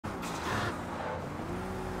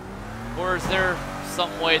Or is there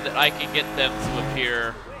some way that I can get them to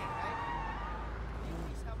appear?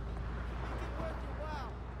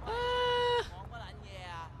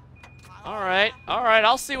 Alright,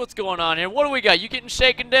 I'll see what's going on here. What do we got? You getting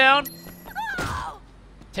shaken down?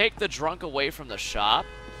 Take the drunk away from the shop?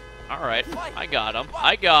 Alright, I got him.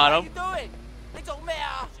 I got him.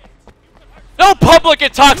 No public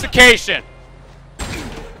intoxication!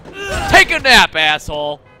 Take a nap,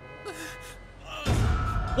 asshole!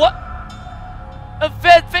 What?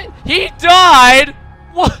 He died?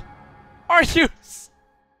 What? Are you...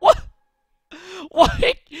 What? What?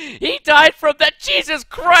 He died from that? Jesus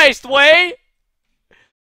Christ, Way!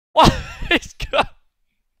 What?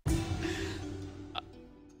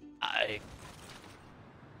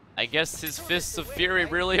 I guess his fists of fury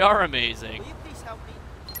really are amazing.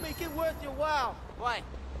 Make it worth your while.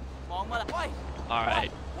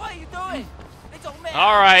 Alright. What are you doing?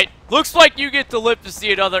 Alright. Looks like you get to live to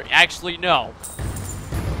see another. Actually, no.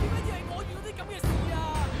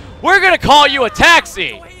 We're gonna call you a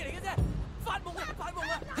taxi!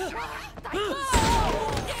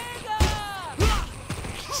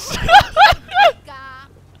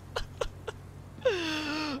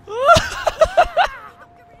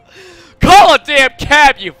 Call a damn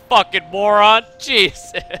cab, you fucking moron!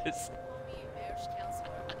 Jesus!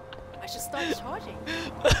 I should start charging.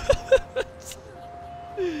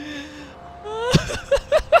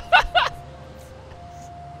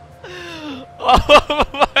 Oh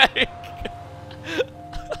my God.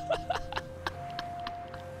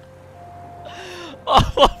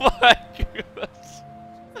 Oh my goodness.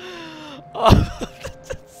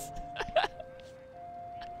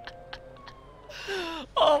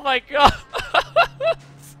 Oh my God.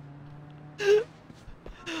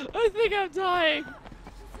 I think I'm dying.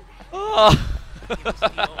 Oh.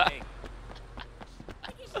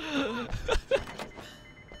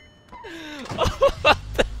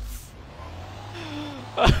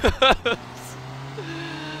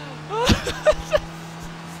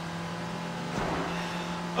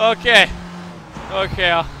 Okay.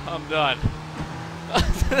 Okay, I'm done.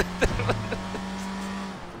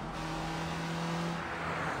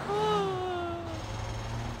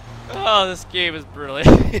 Oh, this game is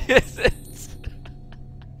brilliant.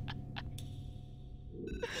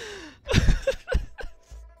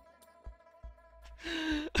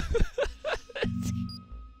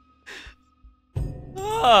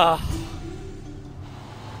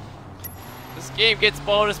 This game gets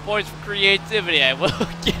bonus points for creativity. I will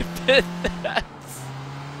give it that.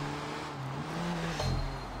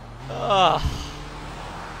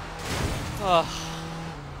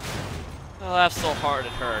 I laugh so hard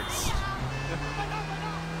it hurts.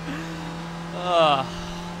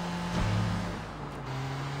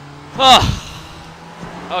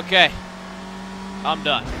 Okay. I'm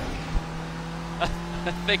done. I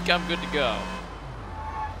think I'm good to go.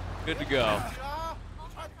 Good to go.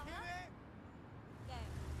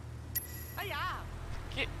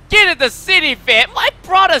 Get in the city van! I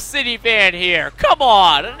brought a city van here! Come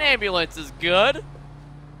on! An ambulance is good!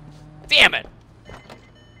 Damn it!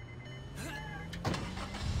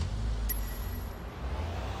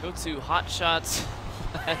 Go to Hot Shots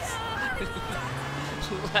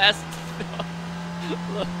last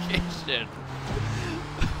location.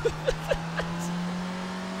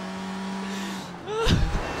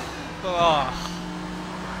 Oh.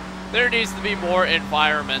 There needs to be more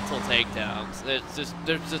environmental takedowns.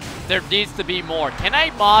 There needs to be more. Can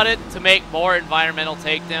I mod it to make more environmental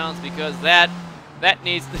takedowns? Because that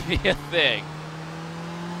needs to be a thing.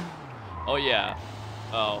 Oh yeah.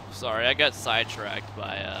 Oh, sorry. I got sidetracked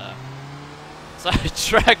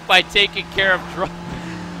by taking care of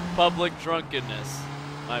public drunkenness.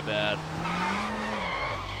 My bad.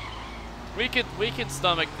 We can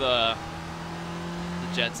stomach the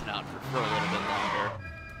Jensen out for a little bit longer.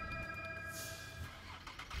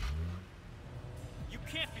 You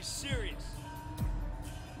can't be serious.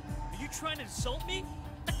 Are you trying to insult me?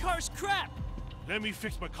 That car's crap. Let me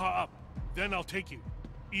fix my car up, then I'll take you.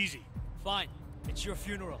 Easy. Fine. It's your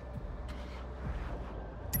funeral.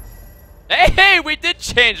 Hey, we did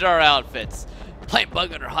change our outfits. Playing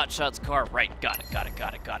bug under Hot Shot's car. Right, got it.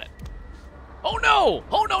 Oh no,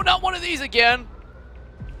 not one of these again.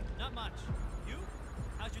 Not much. You?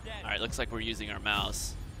 How's your dad? All right, looks like we're using our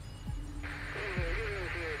mouse.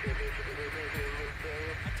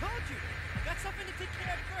 I told you. I got something to take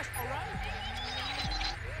care of first, all right?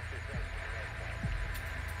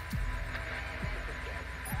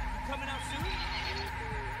 You coming out soon?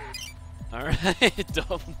 All right,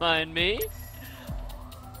 don't mind me.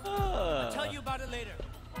 I'll tell you about it later.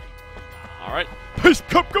 All right.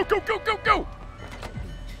 Go.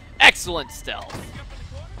 Excellent stealth.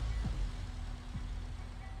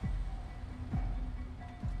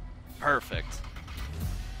 Perfect.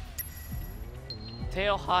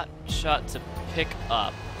 Tail hot shot to pick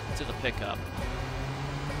up. To the pickup.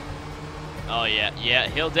 Oh yeah, yeah,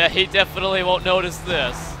 he definitely won't notice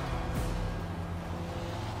this.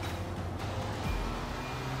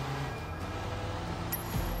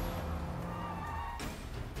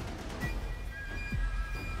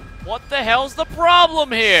 What the hell's the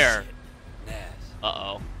problem here?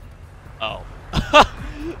 Uh-oh. Oh.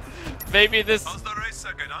 Maybe this... How's the race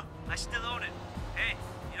second, huh? I still own it. Hey,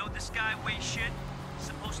 you know this guy weighs shit?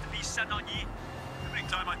 Supposed to be Sensui. Every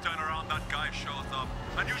time I turn around, that guy shows up.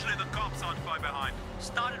 And usually the cops aren't far behind.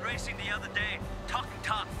 Started racing the other day. Talking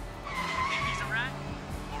tough. You think he's a rat?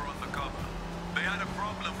 More on the cop. They had a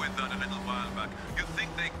problem with that a little while back. You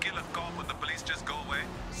think they kill a cop and the police just go away?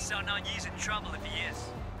 Sensui's in trouble if he is.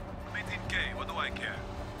 I'm 18K, what do I care?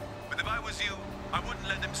 But if I was you, I wouldn't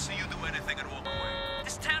let them see you do anything and walk away.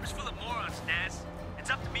 This town is full of morons, Naz. It's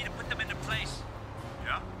up to me to put them into place.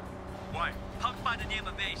 Yeah? Why? Punk by the name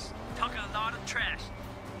of Ace. Talking a lot of trash.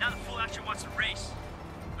 Now the fool actually wants to race.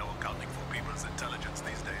 No accounting for people's intelligence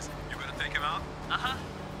these days. You gonna take him out? Uh-huh.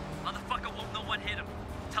 Motherfucker won't know one hit him.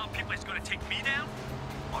 Telling people he's gonna take me down?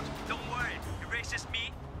 What? Don't worry. He races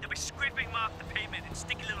me, they'll be scraping him off the pavement in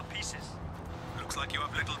sticky little pieces. Looks like you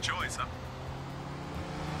have little choice, huh?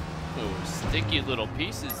 Ooh, sticky little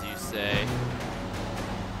pieces, you say?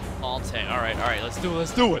 All 10. All right, let's do it.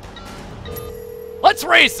 Let's do it. Let's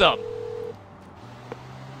race them.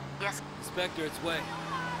 Yes. Inspector, it's Way.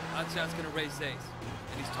 Hotshot's gonna race Ace,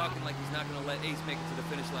 and he's talking like he's not gonna let Ace make it to the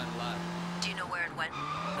finish line alive. Do you know where it went?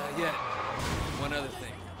 Not yet. One other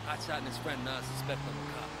thing. Hotshot and his friend Nas suspect I'm a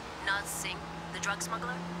cop. Naz Singh, the drug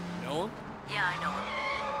smuggler? You know him? Yeah, I know him.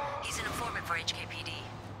 He's an informant for HKPD.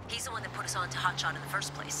 He's the one that put us on to Hotshot in the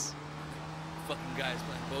first place. Fucking guys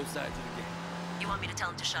playing both sides of the game. You want me to tell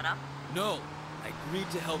him to shut up? No! I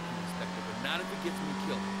agreed to help you, Inspector, but not if it gets me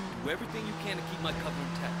killed. Do everything you can to keep my cover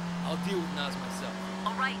intact. I'll deal with Nas myself.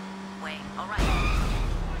 All right, Wayne, all right.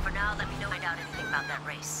 For now, let me know if I doubt anything about that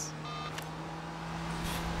race.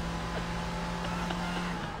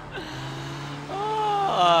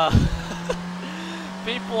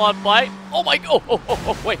 People on bike. Oh my god.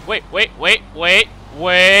 Oh, wait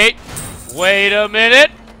a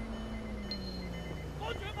minute.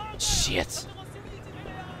 Shit.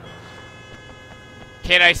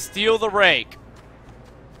 Can I steal the rake?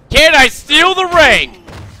 Can I steal the rake?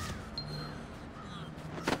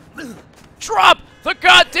 Drop the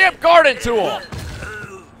goddamn garden tool.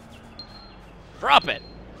 Drop it.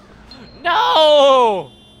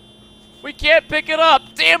 No. We can't pick it up.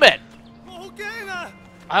 Damn it.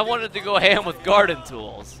 I wanted to go ham with garden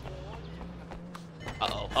tools.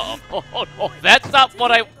 Uh-oh. Oh, that's not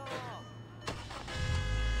what I...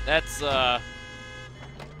 That's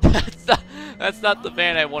not the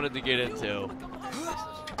van I wanted to get into.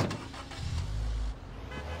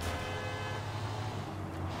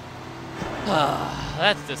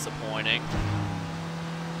 That's disappointing.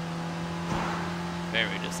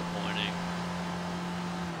 Very disappointing.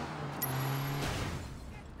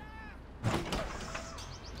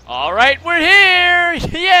 All right, we're here!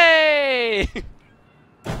 Yay!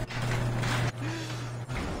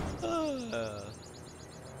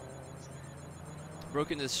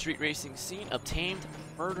 Broke into the street racing scene, obtained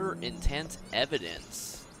murder intent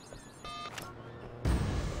evidence.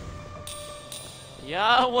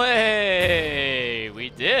 Yahweh! We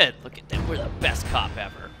did! Look at them, we're the best cop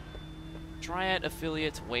ever. Triad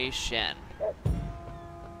affiliate Wei Shen.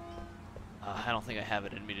 I don't think I have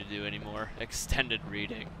it in me to do anymore. Extended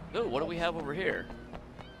reading. Oh, what do we have over here?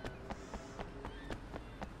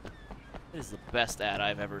 It is the best ad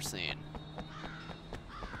I've ever seen.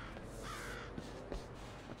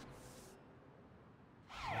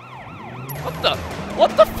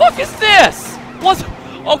 What the fuck is this? What's,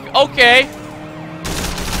 okay.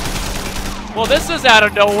 Well, this is out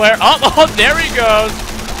of nowhere. Oh, there he goes.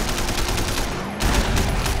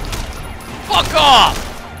 Fuck off.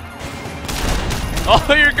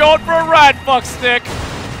 Oh, you're going for a ride, fuckstick.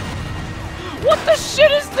 What the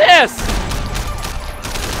shit is this?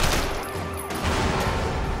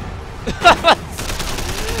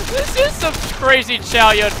 This is some crazy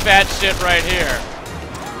Chow Yun Fat shit right here.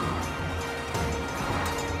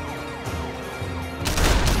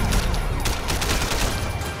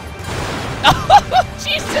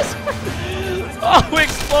 Jesus Christ. Oh, we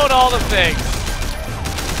explode all the things.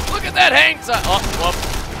 Look at that hang time. Oh, whoop.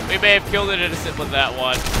 We may have killed an innocent with that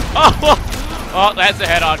one. Oh, that's a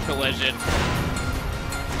head-on collision.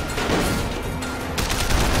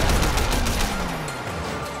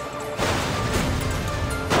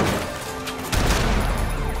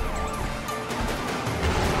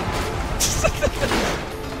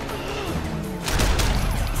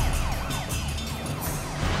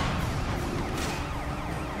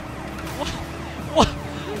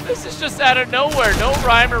 This is just out of nowhere. No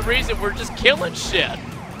rhyme or reason. We're just killing shit.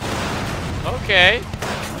 Okay.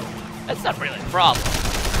 That's not really a problem.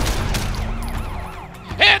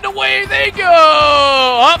 And away they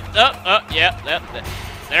go! Up, yep.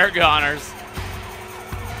 They're goners.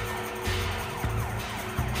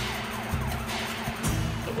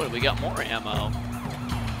 Oh, wait, we got more ammo.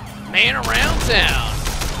 Man around town.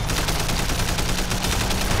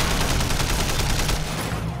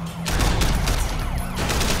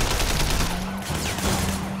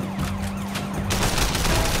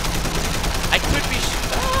 I could be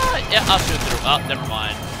yeah, I'll shoot through. Oh, never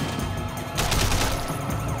mind.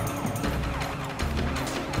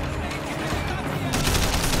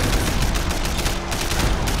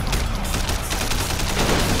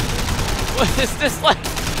 What is this like?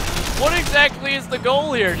 What exactly is the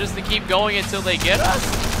goal here? Just to keep going until they get us?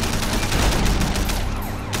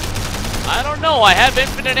 I don't know. I have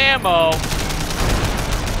infinite ammo.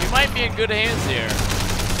 We might be in good hands here.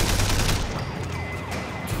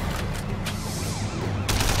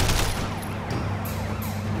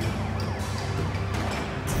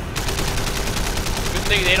 Good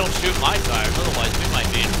thing they don't shoot my tires. Otherwise, we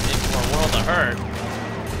might be in for a world of hurt.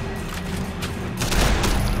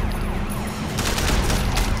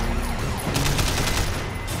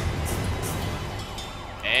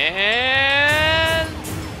 And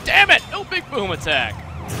damn it! No big boom attack.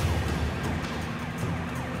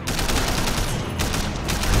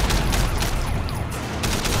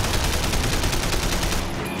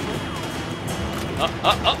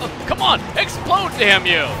 Come on! Explode, damn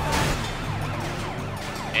you!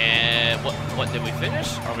 And what did we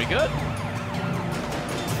finish? Are we good?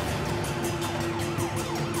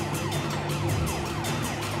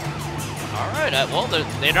 Alright, well,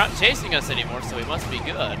 they're not chasing us anymore, so we must be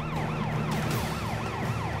good.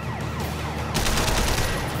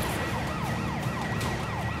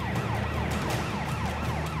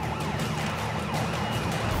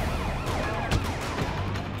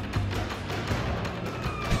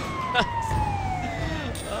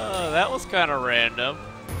 That was kind of random.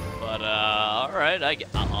 But, alright,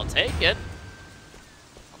 I'll take it.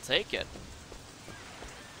 I'll take it.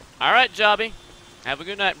 Alright, Jobby. Have a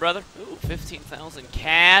good night, brother. Ooh, 15,000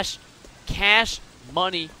 cash. Cash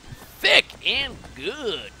money. Thick and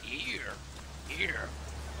good. Here.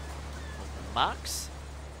 Box.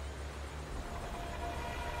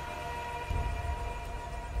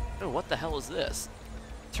 Oh, what the hell is this?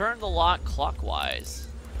 Turn the lock clockwise.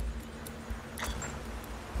 Turn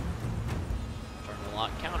the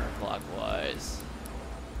lock counterclockwise.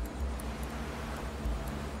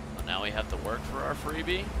 Well, now we have to work for our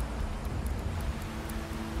freebie.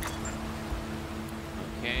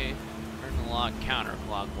 Okay, turn the lock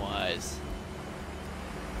counterclockwise.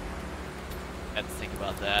 Have to think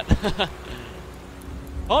about that.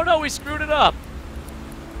 Oh no, we screwed it up!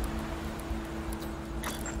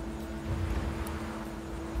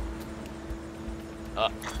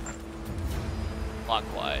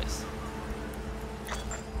 Clockwise.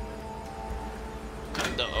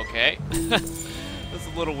 Okay. That's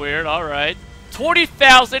a little weird, alright.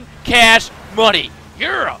 20,000 cash money!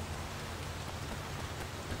 Euro!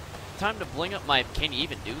 Time to bling up my... Can you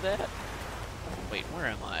even do that? Wait, where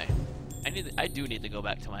am I? I do need to go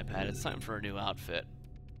back to my pad. It's time for a new outfit.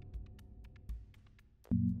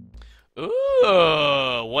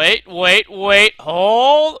 Ooh, wait.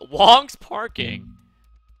 Hold. Wong's parking.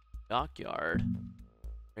 Dockyard.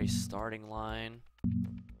 Race starting line.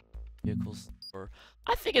 Vehicles.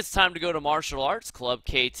 I think it's time to go to Martial Arts Club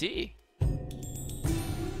KT.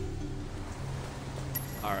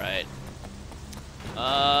 Alright.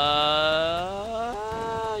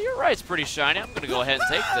 Your right's pretty shiny. I'm gonna go ahead and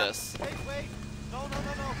take this. Wait. No.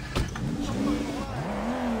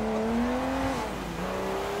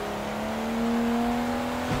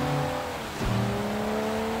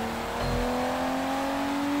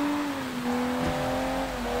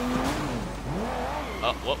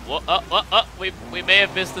 We may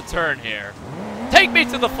have missed a turn here. Take me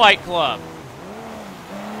to the fight club.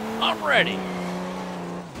 I'm ready.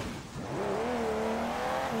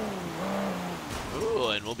 Ooh,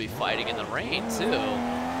 and we'll be fighting in the rain too.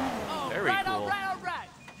 Very cool. All right.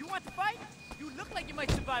 You want to fight? You look like you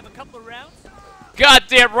might survive a couple of rounds.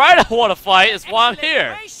 Goddamn right I want to fight. It's why I'm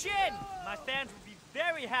here. Excellent. My fans will be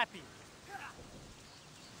very happy.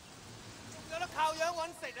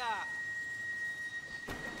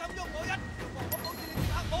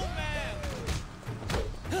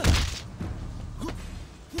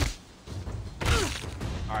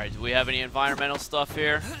 Alright, do we have any environmental stuff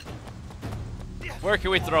here? Where can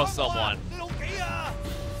we throw someone?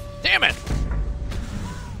 Damn it!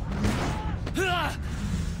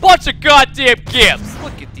 bunch of goddamn gimps.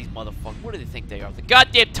 Look at these motherfuckers. What do they think they are? The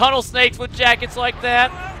goddamn tunnel snakes with jackets like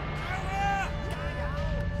that?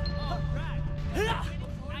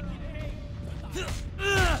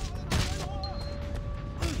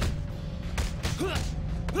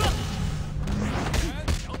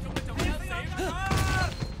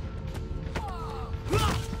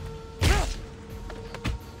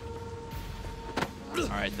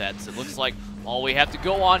 Alright, that's it. Looks like all we have to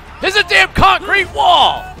go on is a damn concrete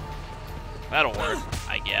wall! That'll work,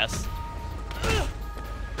 I guess.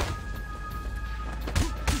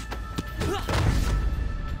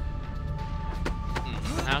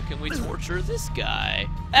 How can we torture this guy?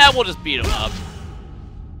 We'll just beat him up.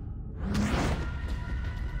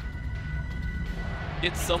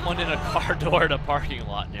 Get someone in a car door in a parking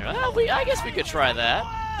lot near. I guess we could try that.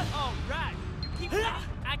 All right. You keep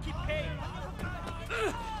I keep paying.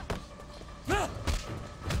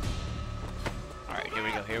 Alright, here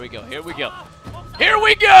we go, here we go, here we go. Here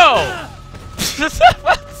we go!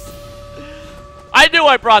 I knew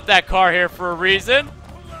I brought that car here for a reason.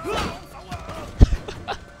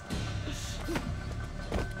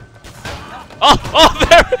 Oh,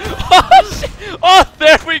 there! Oh, shit. Oh,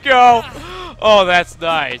 there we go! Oh, that's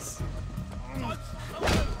nice.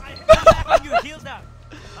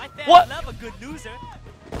 What? Love a good loser.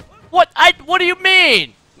 What? What do you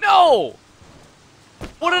mean? No!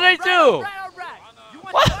 What did I do?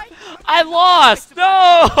 What? I lost!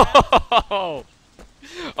 No!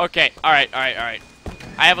 Okay, alright. I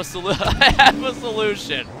have a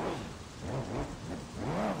solution.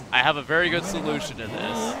 I have a very good solution to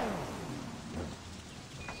this.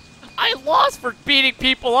 I lost for beating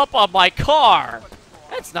people up on my car.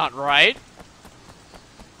 That's not right.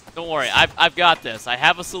 Don't worry, I've got this. I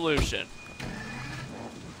have a solution.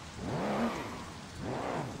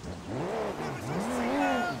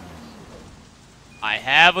 I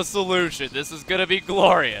have a solution. This is gonna be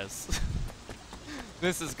glorious.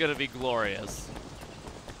 This is gonna be glorious.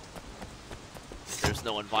 There's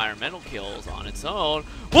no environmental kills on its own.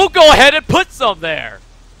 We'll go ahead and put some there.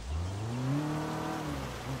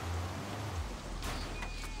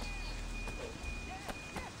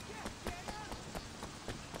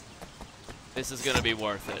 This is gonna be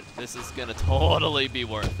worth it. This is gonna totally be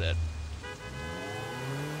worth it.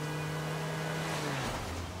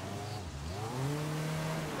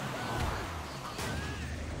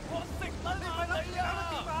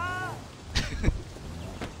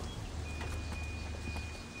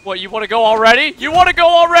 What, you wanna go already? You wanna go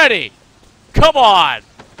already? Come on!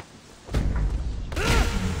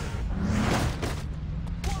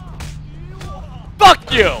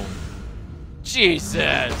 Fuck you!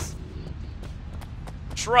 Jesus!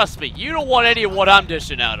 Trust me, you don't want any of what I'm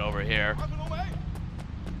dishing out over here.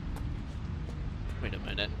 Wait a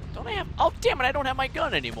minute. Don't I have... Oh, damn it, I don't have my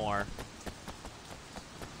gun anymore.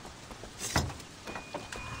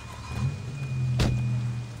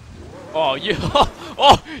 Oh, you...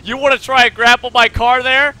 Oh, you want to try and grapple my car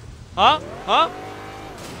there? Huh? Huh?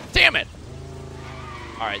 Damn it!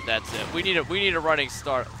 Alright, that's it. We need a running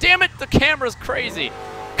start. Damn it, the camera's crazy!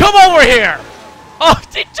 Come over here! Oh,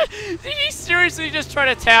 did he seriously just try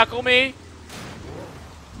to tackle me?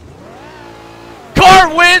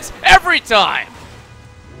 Car wins every time!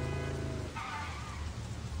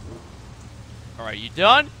 Alright, you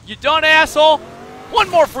done? You done, asshole? One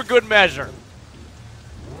more for good measure.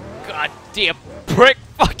 Goddamn prick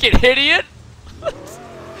fucking idiot! What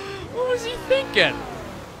was he thinking?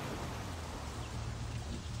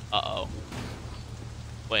 Uh-oh.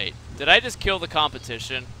 Wait, did I just kill the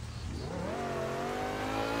competition?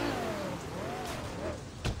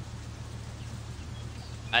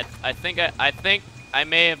 I think I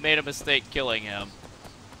may have made a mistake killing him.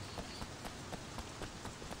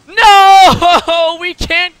 No! We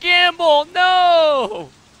can't gamble! No!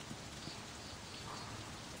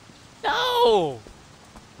 No!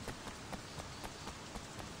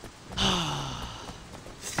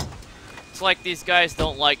 It's like these guys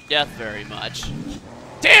don't like death very much.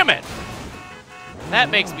 Damn it! That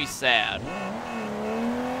makes me sad.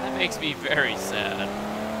 That makes me very sad.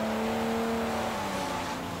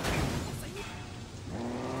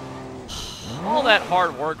 All that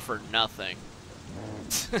hard work for nothing.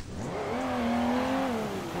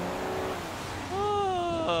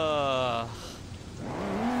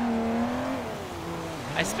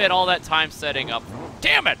 I spent all that time setting up.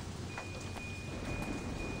 Damn it!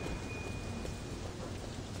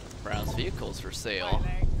 Browse vehicles for sale.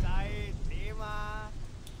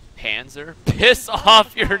 Panzer? Piss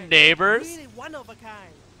off your neighbors? Really one of a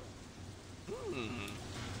kind.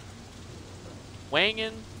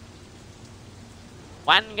 Wangan?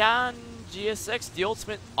 Wangan GSX, the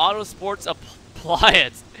ultimate auto sports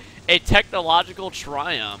appliance. A technological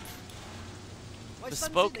triumph.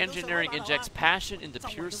 Bespoke engineering injects passion into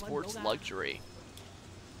pure sports luxury.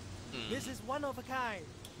 This is one of a kind.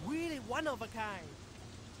 Really one of a kind.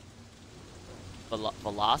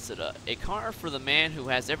 Velocita, a car for the man who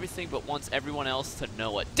has everything but wants everyone else to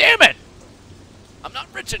know it. Damn it! I'm not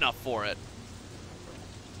rich enough for it.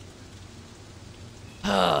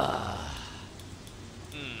 I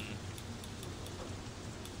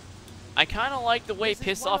kind of like the way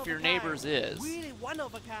piss off your neighbors is. Really one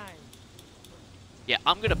of a kind. Yeah,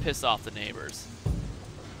 I'm gonna piss off the neighbors.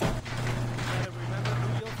 Gotta remember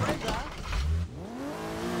who your friends are.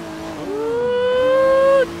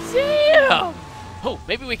 Ooh, damn! Oh,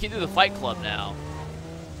 maybe we can do the Fight Club now.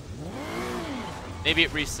 Maybe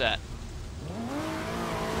it reset.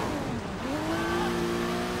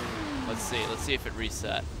 Let's see if it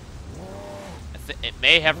reset. It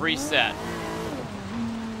may have reset.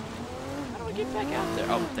 How do I get back out there?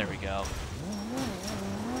 Oh, there we go.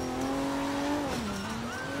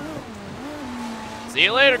 See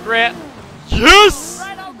you later, Grant. Yes! All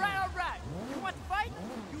right. You want to fight?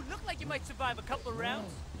 You look like you might survive a couple of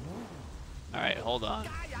rounds. Alright, hold on.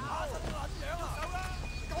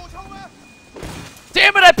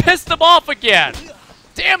 Damn it, I pissed him off again!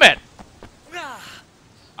 Damn it!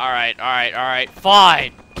 Alright,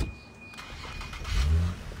 fine.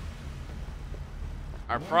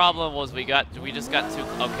 Our problem was we just got too,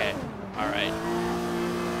 okay. Alright.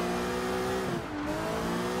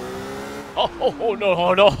 Oh no.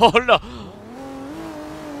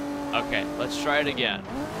 Okay, let's try it again.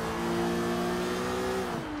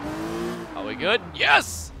 Are we good?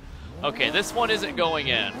 Yes! Okay, this one isn't going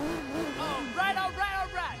in. All right.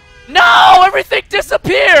 No! Everything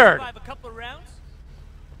disappeared! Survive a couple of rounds.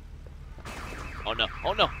 Oh no!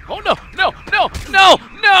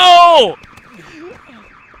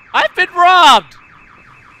 I've been robbed!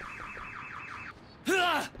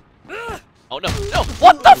 Oh no!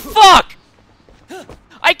 What the fuck?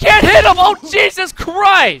 I can't hit him! Oh Jesus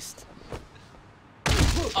Christ!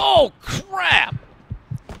 Oh crap!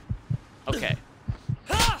 Okay.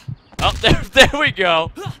 Oh, there we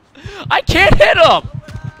go. I can't hit him!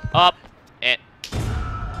 Up and...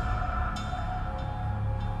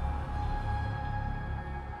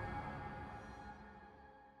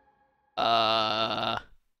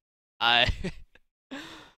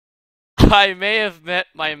 I may have met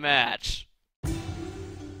my match.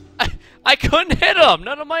 I couldn't hit him!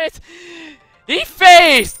 None of my... He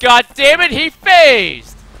phased! God damn it, he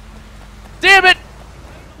phased! Damn it!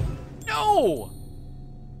 No!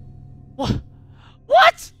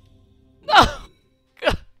 What? No!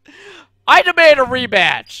 I demand a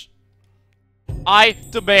rematch! I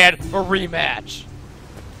demand a rematch!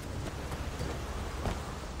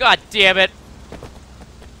 God damn it!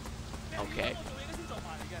 Okay.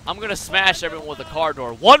 I'm gonna smash everyone with a car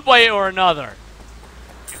door, one way or another!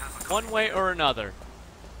 One way or another.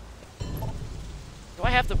 Do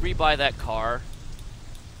I have to rebuy that car?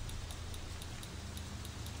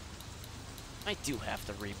 I do have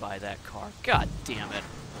to rebuy that car. God damn it.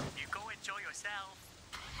 You go enjoy yourself.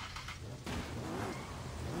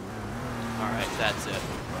 Alright, that's it.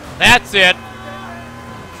 That's it!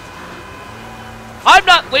 I'm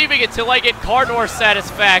not leaving until I get car door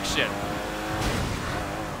satisfaction.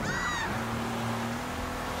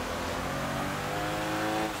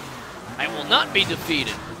 I will not be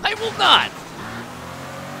defeated. I will not!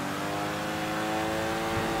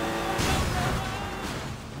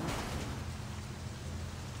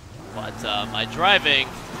 But my driving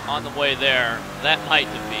on the way there, that might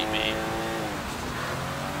defeat me.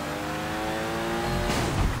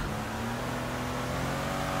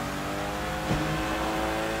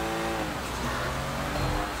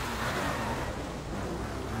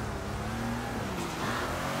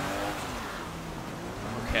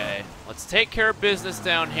 Okay, let's take care of business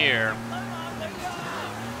down here.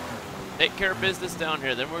 Take care of business down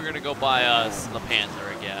here, then we're gonna go buy us the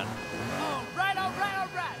Panzer again. All right.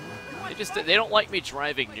 They don't like me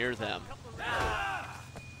driving near them.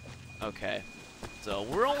 Okay. So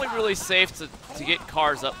we're only really safe to get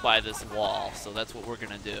cars up by this wall, so that's what we're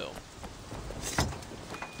gonna do.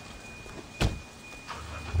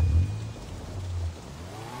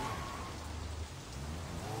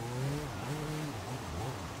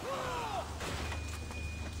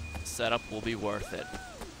 Setup will be worth it.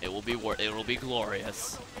 It will be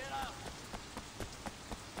glorious.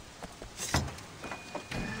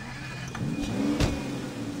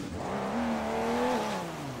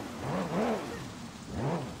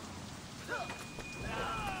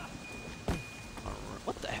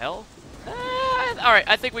 What the hell? Alright,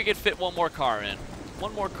 I think we could fit one more car in.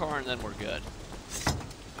 One more car and then we're good.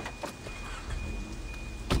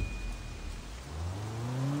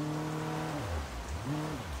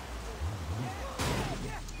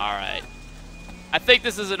 Alright. I think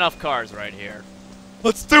this is enough cars right here.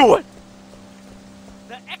 Let's do it!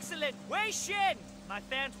 The excellent Wei Shen! My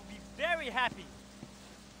fans will be very happy.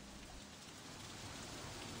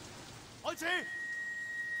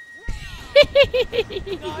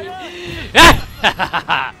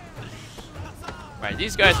 Right,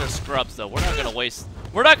 these guys are scrubs though. We're not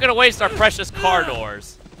gonna waste our precious car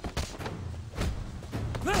doors.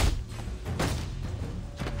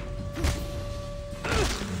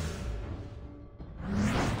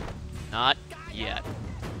 Not yet.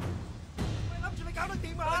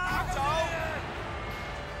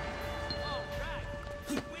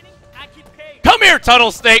 Come here,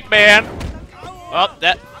 Tunnel Snake Man! Oh,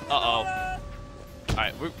 that. Uh-oh.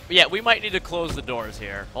 Alright, yeah, we might need to close the doors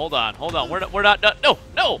here. Hold on. We're not done. No!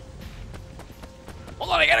 Hold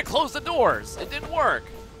on, I gotta close the doors. It didn't work.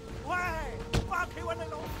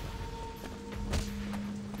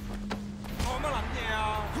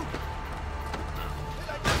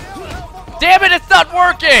 Damn it, it's not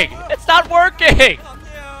working! It's not working!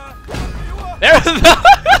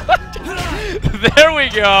 There we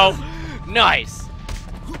go. Nice.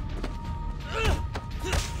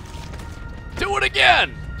 Do it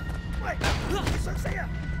again!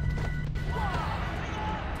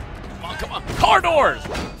 Come on. Car doors!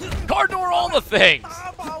 Car door all the things!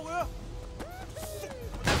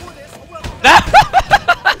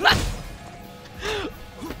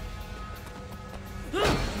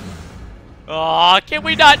 Aw, can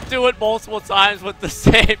we not do it multiple times with the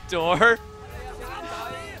same door?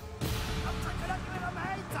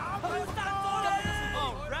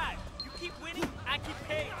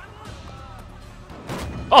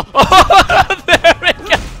 Oh, there we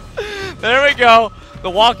go. There we go. The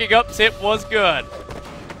walking up tip was good.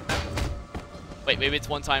 Wait, maybe it's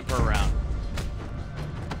one time per round.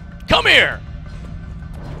 Come here!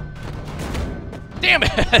 Damn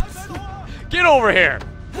it! Get over here!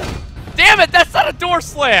 Damn it, that's not a door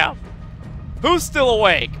slam! Who's still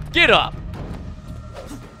awake? Get up!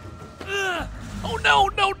 Oh no,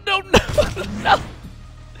 no, no, no! No!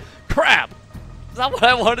 Crap! That's not what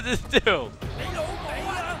I wanted to do!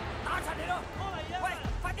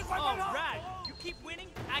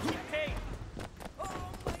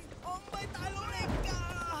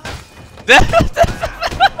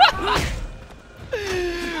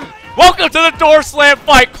 Welcome to the Doorslam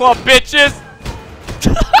Fight Club, bitches!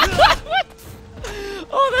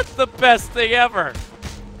 Oh, that's the best thing ever.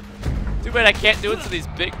 Too bad I can't do it to these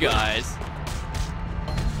big guys.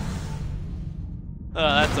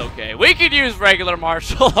 That's okay. We could use regular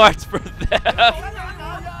martial arts for them.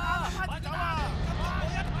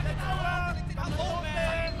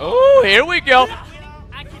 Oh, here we go.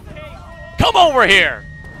 Come over here.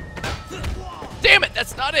 Damn it,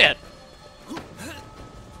 that's not it.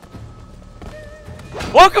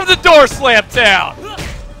 Welcome to Doorslam Town.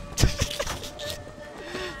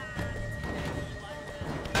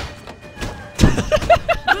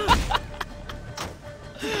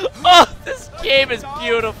 Oh, this game is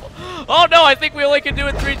beautiful. Oh no, I think we only can do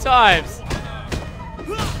it 3 times.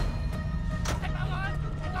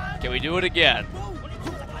 Can we do it again?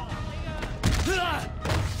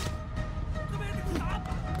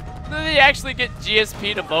 Did they actually get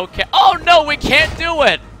GSP to vocab? Oh no, we can't do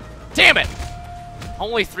it! Damn it!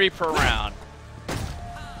 Only 3 per round.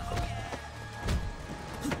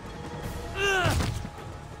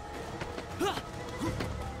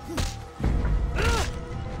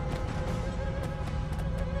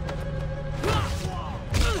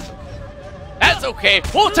 That's okay.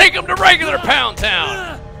 We'll take them to regular Pound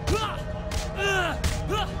Town.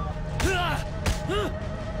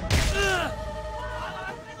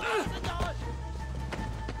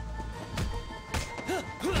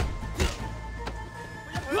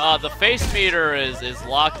 The face meter is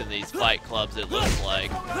locked in these fight clubs, it looks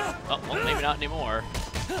like. Oh, well, maybe not anymore.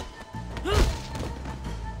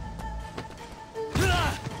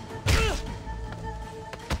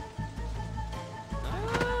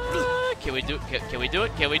 Can we do it? Can we do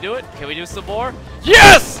it? Can we do it? Can we do some more?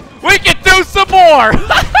 Yes! We can do some more!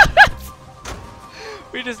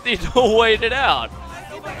 We just need to wait it out.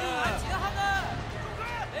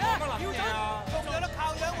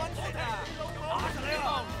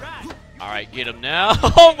 Alright, get him now.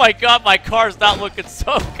 Oh my god, my car's not looking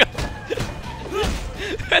so good.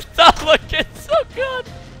 It's not looking so good.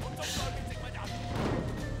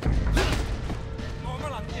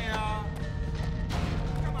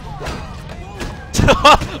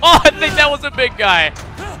 Oh, I think that was a big guy.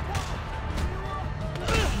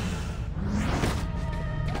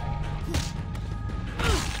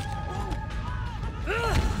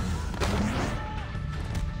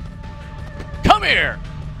 Come here.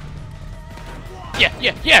 Yeah.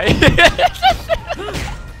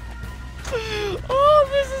 Oh,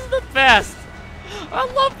 this is the best. I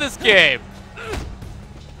love this game.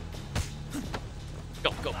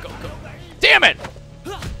 Go. Damn it.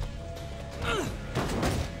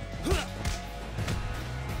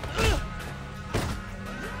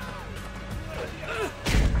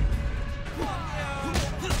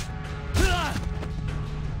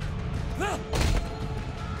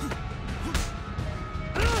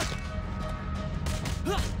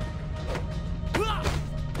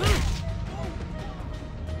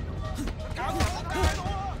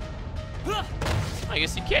 I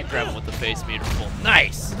guess you can't grab him with the face meter full.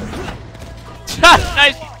 Nice!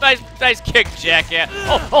 nice kick, jackass.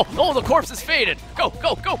 Oh, the corpse is faded. Go!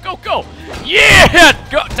 Yeah!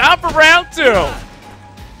 Go, time for round 2.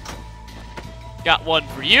 Got one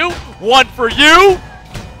for you. One for you.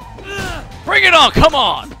 Bring it on, come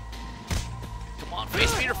on. Come on,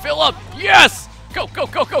 face meter, fill up. Yes! Go!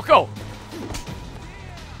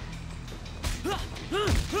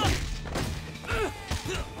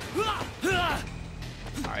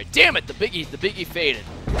 Alright, damn it, the biggie faded.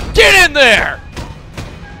 Get in there!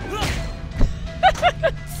 All right.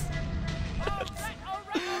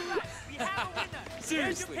 We have a winner. Seriously,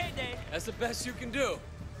 Here's your payday. that's the best you can do.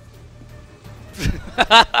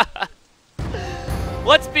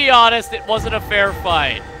 Let's be honest, it wasn't a fair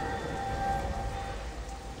fight.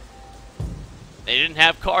 They didn't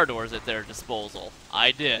have car doors at their disposal.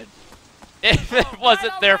 I did. It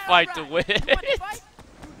wasn't their fight to win. You want to fight?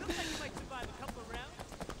 You look like you might survive a couple of rounds.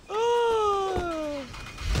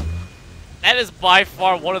 That is by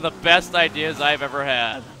far one of the best ideas I've ever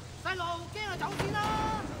had.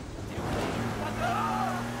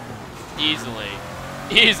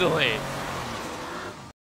 Easily.